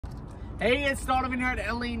Hey, it's Donovan here at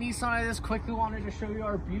LA Nissan. I just quickly wanted to show you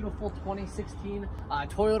our beautiful 2016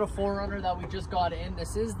 Toyota 4Runner that we just got in.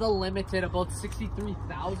 This is the limited, about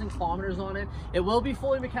 63,000 kilometers on it. It will be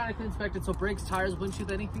fully mechanically inspected, so brakes, tires,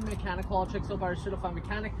 windshield, anything mechanical, all checks out by our certified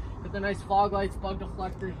mechanic. With the nice fog lights, bug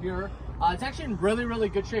deflector here. It's actually in really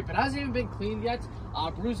good shape. It hasn't even been cleaned yet.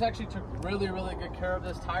 Bruce actually took really good care of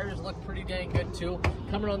this. Tires look pretty dang good too.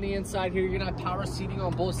 Coming on the inside here, you're gonna have power seating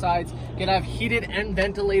on both sides. You're gonna have heated and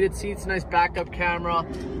ventilated seats, nice backup camera.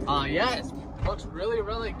 Yeah, it looks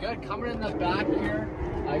really good. Coming in the back here,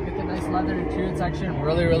 you get the nice leather interior. It's actually in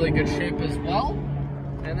really good shape as well.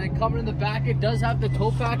 And then coming in the back, it does have the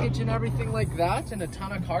tow package and everything like that, and a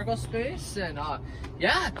ton of cargo space. And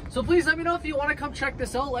yeah, so please let me know if you want to come check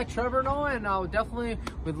this out. Let Trevor know, and definitely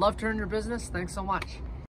would love to earn your business. Thanks so much.